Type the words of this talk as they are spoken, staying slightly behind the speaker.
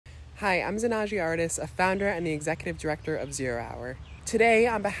Hi, I'm Zanagee Artis, a founder and the executive director of Zero Hour. Today,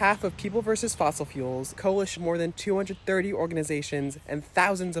 on behalf of People vs. Fossil Fuels, a coalition of more than 230 organizations and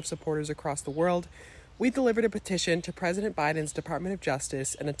thousands of supporters across the world, we delivered a petition to President Biden's Department of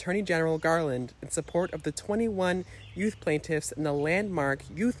Justice and Attorney General Garland in support of the 21 youth plaintiffs in the landmark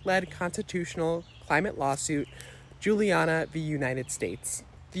youth-led constitutional climate lawsuit, Juliana v. United States.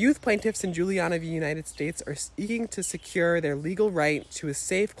 The youth plaintiffs in Juliana v. United States are seeking to secure their legal right to a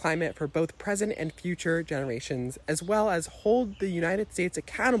safe climate for both present and future generations, as well as hold the United States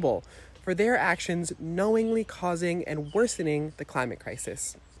accountable for their actions knowingly causing and worsening the climate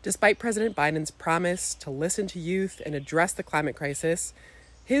crisis. Despite President Biden's promise to listen to youth and address the climate crisis,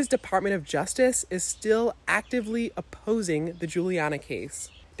 his Department of Justice is still actively opposing the Juliana case.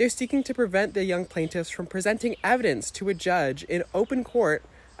 They're seeking to prevent the young plaintiffs from presenting evidence to a judge in open court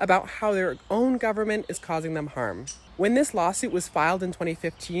about how their own government is causing them harm. When this lawsuit was filed in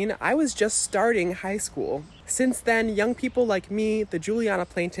 2015, I was just starting high school. Since then, young people like me, the Juliana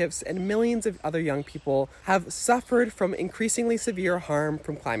plaintiffs, and millions of other young people have suffered from increasingly severe harm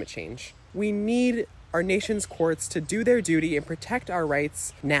from climate change. We need our nation's courts to do their duty and protect our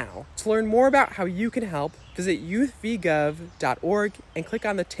rights now. To learn more about how you can help, visit youthvgov.org and click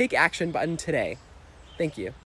on the Take Action button today. Thank you.